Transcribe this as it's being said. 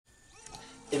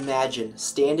Imagine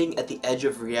standing at the edge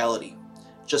of reality,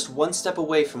 just one step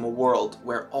away from a world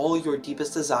where all your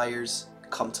deepest desires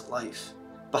come to life.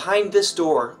 Behind this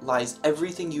door lies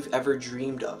everything you've ever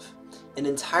dreamed of, an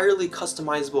entirely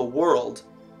customizable world,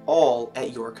 all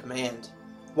at your command.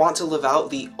 Want to live out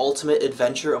the ultimate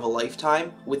adventure of a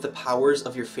lifetime with the powers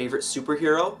of your favorite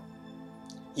superhero?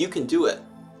 You can do it.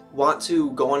 Want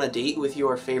to go on a date with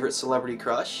your favorite celebrity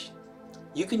crush?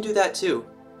 You can do that too.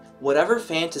 Whatever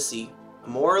fantasy,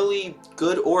 morally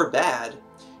good or bad,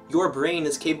 your brain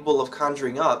is capable of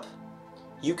conjuring up,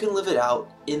 you can live it out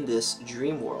in this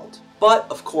dream world. But,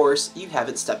 of course, you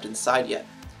haven't stepped inside yet.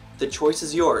 The choice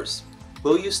is yours.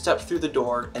 Will you step through the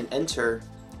door and enter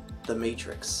the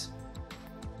Matrix?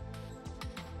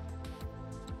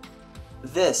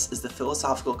 This is the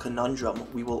philosophical conundrum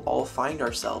we will all find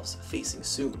ourselves facing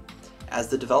soon, as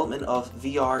the development of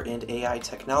VR and AI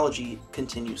technology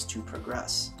continues to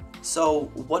progress. So,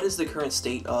 what is the current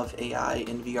state of AI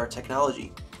and VR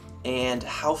technology? And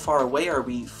how far away are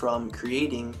we from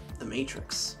creating the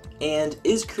Matrix? And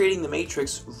is creating the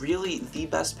Matrix really the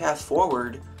best path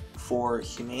forward for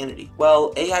humanity?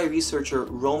 Well, AI researcher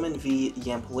Roman V.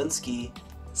 Yampolskiy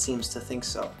seems to think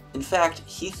so. In fact,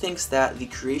 he thinks that the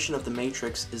creation of the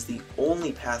Matrix is the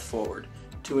only path forward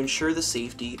to ensure the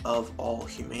safety of all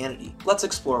humanity. Let's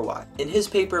explore why. In his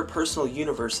paper, Personal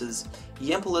Universes,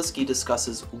 Yampolskiy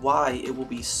discusses why it will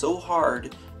be so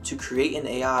hard to create an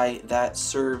AI that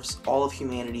serves all of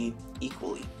humanity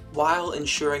equally, while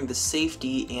ensuring the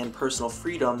safety and personal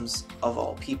freedoms of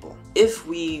all people. If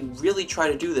we really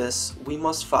try to do this, we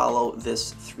must follow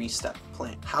this three-step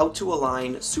plan. How to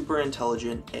align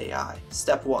superintelligent AI.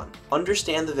 Step 1.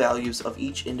 Understand the values of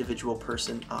each individual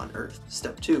person on Earth.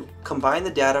 Step 2. Combine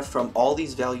the data from all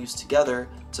these values together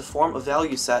to form a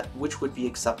value set which would be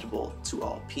acceptable to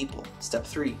all people. Step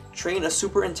 3. Train a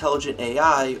superintelligent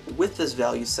AI with this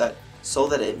value set so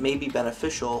that it may be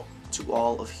beneficial to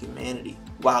all of humanity.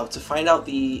 Wow, to find out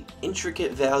the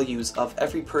intricate values of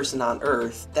every person on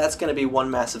Earth, that's going to be one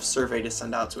massive survey to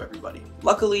send out to everybody.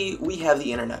 Luckily, we have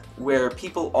the internet, where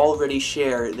people already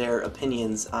share their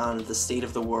opinions on the state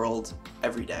of the world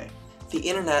every day. The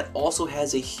internet also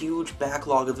has a huge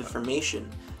backlog of information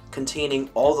containing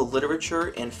all the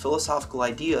literature and philosophical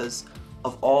ideas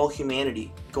of all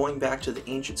humanity, going back to the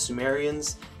ancient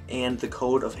Sumerians and the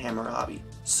Code of Hammurabi.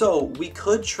 So we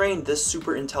could train this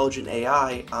super intelligent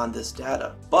AI on this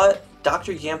data, but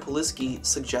Dr. Yampolskiy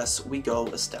suggests we go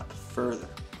a step further.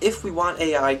 If we want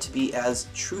AI to be as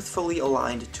truthfully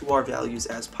aligned to our values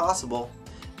as possible,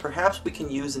 perhaps we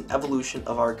can use an evolution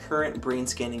of our current brain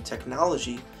scanning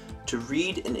technology to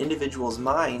read an individual's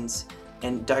minds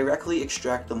and directly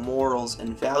extract the morals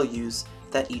and values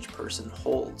that each person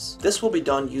holds. This will be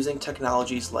done using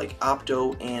technologies like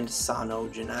Opto and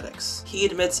Genetics. He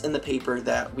admits in the paper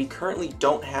that we currently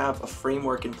don't have a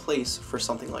framework in place for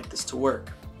something like this to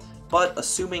work, but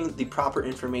assuming the proper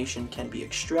information can be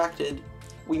extracted,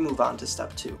 we move on to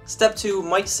step 2. Step 2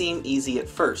 might seem easy at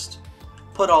first.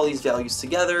 Put all these values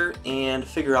together and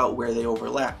figure out where they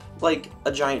overlap, like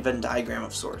a giant Venn diagram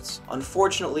of sorts.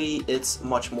 Unfortunately, it's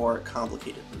much more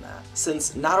complicated than that,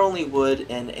 since not only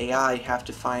would an AI have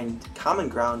to find common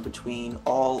ground between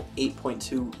all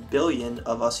 8.2 billion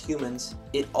of us humans,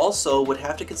 it also would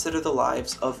have to consider the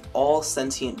lives of all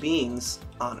sentient beings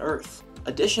on Earth.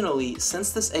 Additionally,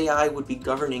 since this AI would be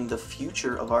governing the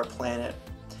future of our planet,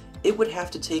 it would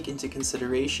have to take into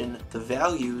consideration the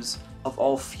values of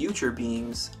all future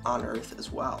beings on Earth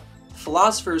as well.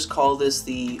 Philosophers call this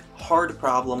the hard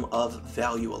problem of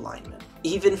value alignment.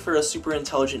 Even for a super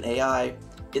intelligent AI,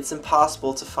 it's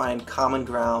impossible to find common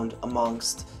ground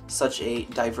amongst such a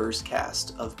diverse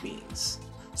cast of beings.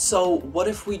 So what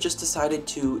if we just decided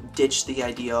to ditch the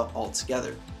idea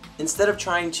altogether? Instead of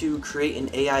trying to create an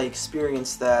AI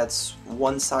experience that's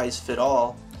one size fit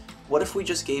all, what if we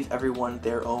just gave everyone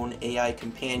their own AI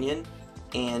companion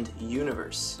and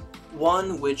universe?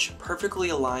 One which perfectly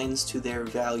aligns to their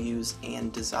values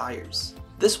and desires.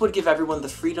 This would give everyone the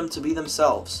freedom to be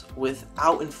themselves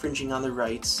without infringing on the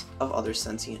rights of other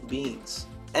sentient beings.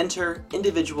 Enter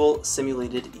Individual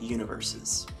Simulated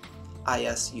Universes,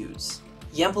 ISUs.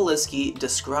 Yampolskiy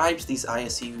describes these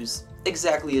ISUs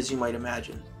exactly as you might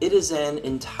imagine. It is an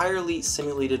entirely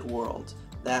simulated world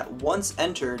that once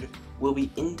entered will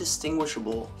be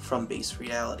indistinguishable from base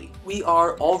reality. We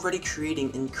are already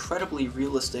creating incredibly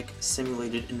realistic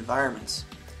simulated environments,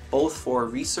 both for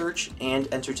research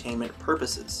and entertainment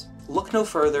purposes. Look no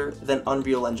further than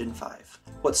Unreal Engine 5.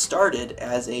 What started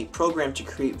as a program to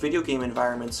create video game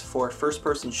environments for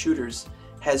first-person shooters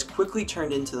has quickly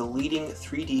turned into the leading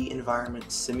 3D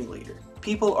environment simulator.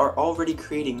 People are already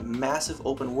creating massive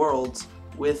open worlds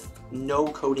with no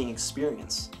coding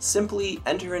experience. Simply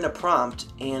enter in a prompt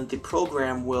and the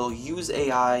program will use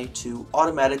AI to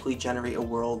automatically generate a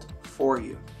world for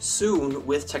you. Soon,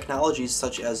 with technologies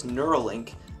such as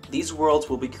Neuralink, these worlds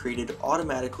will be created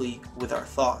automatically with our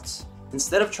thoughts.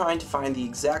 Instead of trying to find the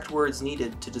exact words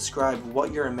needed to describe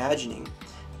what you're imagining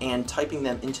and typing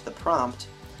them into the prompt,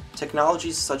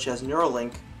 technologies such as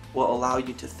Neuralink will allow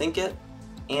you to think it,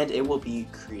 and it will be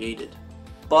created.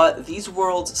 But these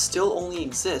worlds still only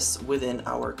exist within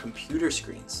our computer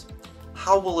screens.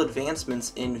 How will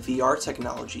advancements in VR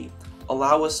technology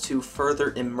allow us to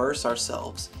further immerse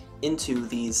ourselves into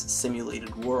these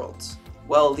simulated worlds?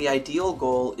 Well, the ideal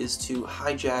goal is to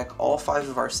hijack all 5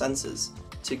 of our senses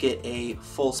to get a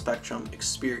full spectrum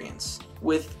experience.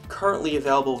 With currently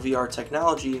available VR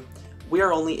technology, we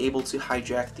are only able to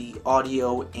hijack the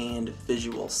audio and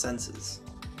visual senses.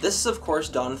 This is of course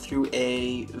done through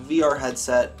a VR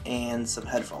headset and some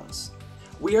headphones.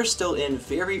 We are still in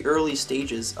very early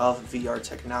stages of VR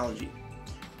technology.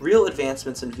 Real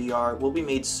advancements in VR will be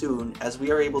made soon as we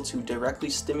are able to directly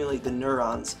stimulate the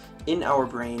neurons in our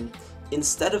brain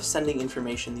instead of sending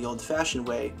information the old-fashioned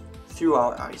way through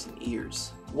our eyes and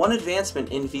ears. One advancement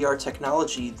in VR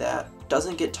technology that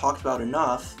doesn't get talked about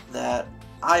enough, that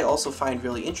I also find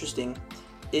really interesting,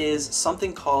 is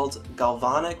something called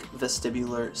Galvanic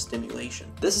Vestibular Stimulation.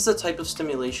 This is a type of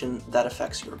stimulation that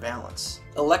affects your balance.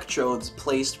 Electrodes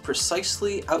placed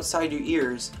precisely outside your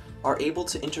ears are able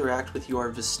to interact with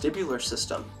your vestibular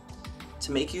system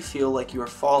to make you feel like you are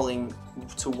falling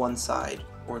to one side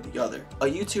or the other. A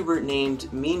YouTuber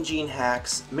named Mean Gene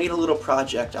Hacks made a little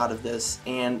project out of this,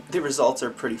 and the results are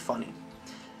pretty funny.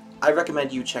 I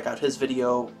recommend you check out his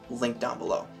video, link down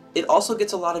below. It also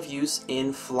gets a lot of use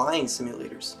in flying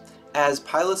simulators, as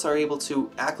pilots are able to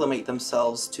acclimate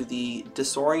themselves to the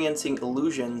disorienting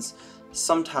illusions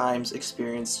sometimes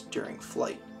experienced during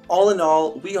flight. All in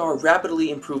all, we are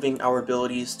rapidly improving our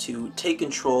abilities to take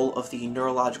control of the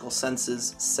neurological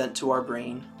senses sent to our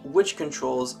brain, which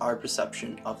controls our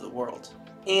perception of the world.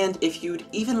 And if you'd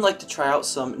even like to try out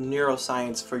some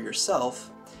neuroscience for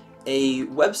yourself, a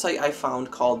website I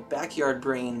found called Backyard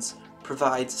Brains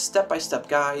provides step-by-step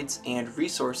guides and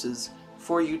resources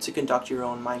for you to conduct your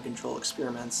own mind control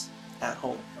experiments at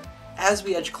home. As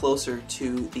we edge closer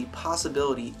to the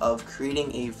possibility of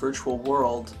creating a virtual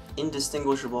world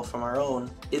indistinguishable from our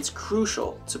own, it's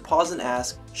crucial to pause and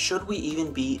ask, should we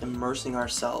even be immersing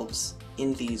ourselves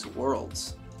in these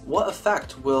worlds? What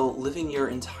effect will living your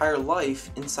entire life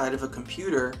inside of a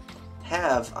computer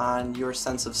have on your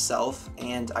sense of self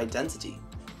and identity?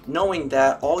 Knowing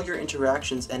that all your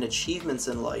interactions and achievements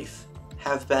in life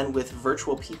have been with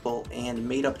virtual people and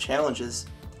made-up challenges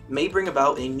may bring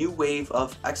about a new wave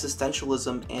of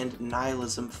existentialism and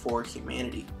nihilism for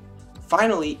humanity.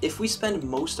 Finally, if we spend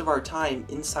most of our time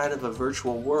inside of a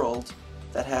virtual world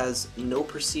that has no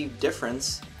perceived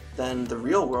difference than the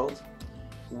real world,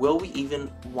 will we even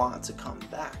want to come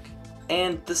back?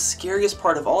 And the scariest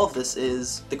part of all of this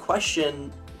is the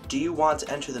question, do you want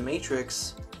to enter the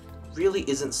Matrix, really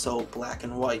isn't so black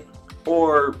and white,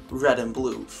 or red and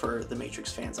blue for the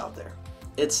Matrix fans out there.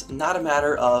 It's not a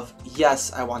matter of,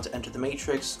 yes, I want to enter the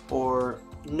Matrix, or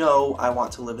no, I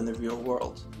want to live in the real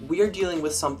world. We are dealing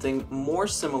with something more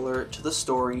similar to the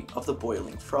story of the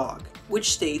boiling frog,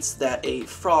 which states that a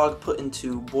frog put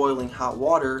into boiling hot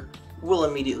water will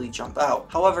immediately jump out.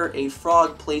 However, a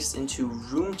frog placed into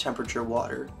room temperature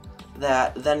water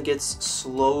that then gets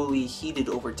slowly heated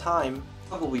over time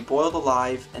will be boiled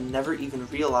alive and never even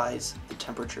realize the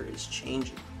temperature is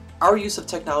changing. Our use of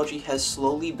technology has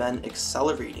slowly been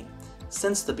accelerating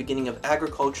since the beginning of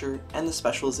agriculture and the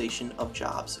specialization of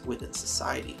jobs within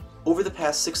society. Over the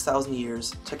past 6,000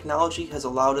 years, technology has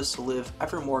allowed us to live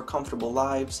ever more comfortable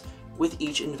lives with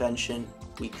each invention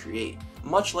we create.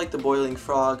 Much like the boiling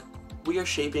frog, we are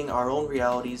shaping our own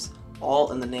realities,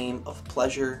 all in the name of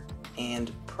pleasure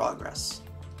and progress.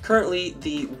 Currently,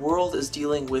 the world is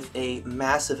dealing with a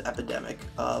massive epidemic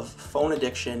of phone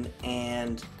addiction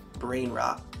and brain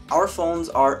rot. Our phones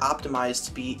are optimized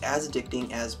to be as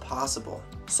addicting as possible.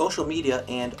 Social media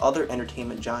and other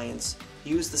entertainment giants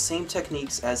use the same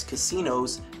techniques as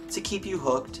casinos to keep you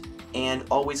hooked and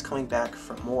always coming back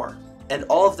for more. And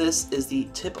all of this is the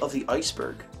tip of the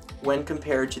iceberg when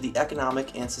compared to the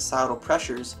economic and societal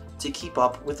pressures to keep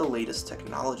up with the latest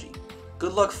technology.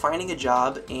 Good luck finding a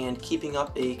job and keeping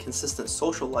up a consistent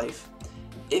social life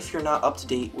if you're not up to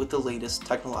date with the latest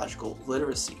technological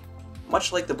literacy.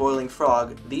 Much like the boiling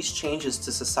frog, these changes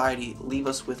to society leave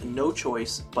us with no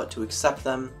choice but to accept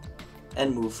them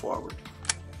and move forward.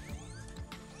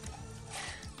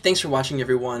 Thanks for watching,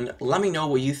 everyone. Let me know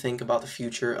what you think about the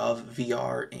future of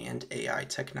VR and AI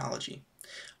technology.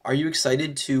 Are you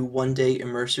excited to one day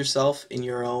immerse yourself in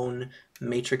your own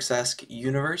Matrix-esque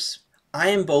universe? I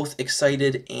am both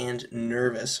excited and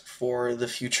nervous for the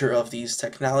future of these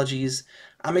technologies.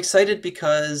 I'm excited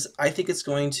because I think it's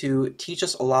going to teach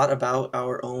us a lot about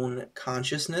our own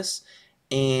consciousness,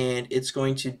 and it's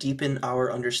going to deepen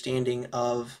our understanding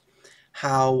of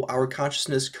how our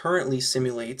consciousness currently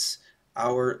simulates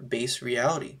our base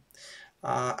reality.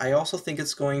 I also think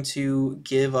it's going to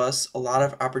give us a lot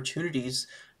of opportunities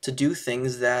to do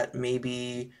things that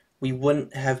maybe we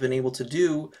wouldn't have been able to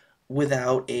do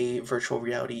without a virtual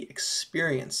reality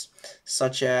experience,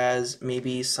 such as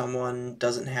maybe someone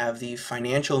doesn't have the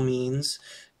financial means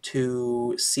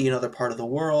to see another part of the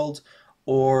world,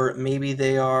 or maybe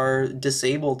they are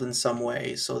disabled in some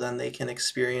way, so then they can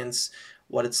experience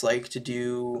what it's like to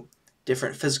do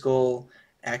different physical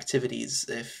activities.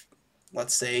 If,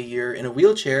 let's say, you're in a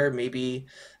wheelchair, maybe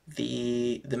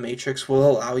the Matrix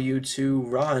will allow you to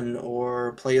run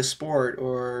or play a sport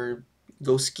or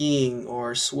go skiing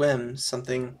or swim,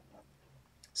 something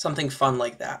fun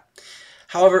like that.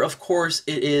 However, of course,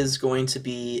 it is going to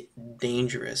be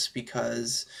dangerous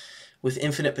because with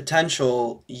infinite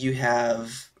potential, you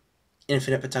have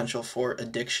infinite potential for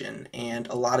addiction, and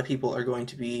a lot of people are going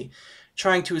to be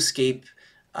trying to escape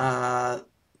uh,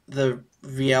 the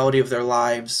reality of their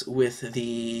lives with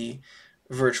the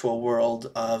virtual world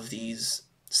of these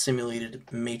simulated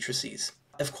matrices.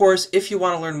 Of course, if you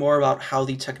want to learn more about how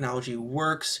the technology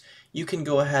works, you can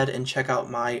go ahead and check out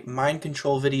my mind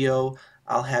control video.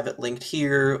 I'll have it linked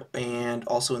here and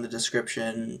also in the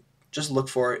description. Just look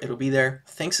for it, it'll be there.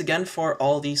 Thanks again for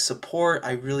all the support.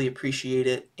 I really appreciate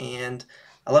it, and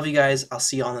I love you guys. I'll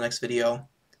see you on the next video.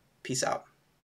 Peace out.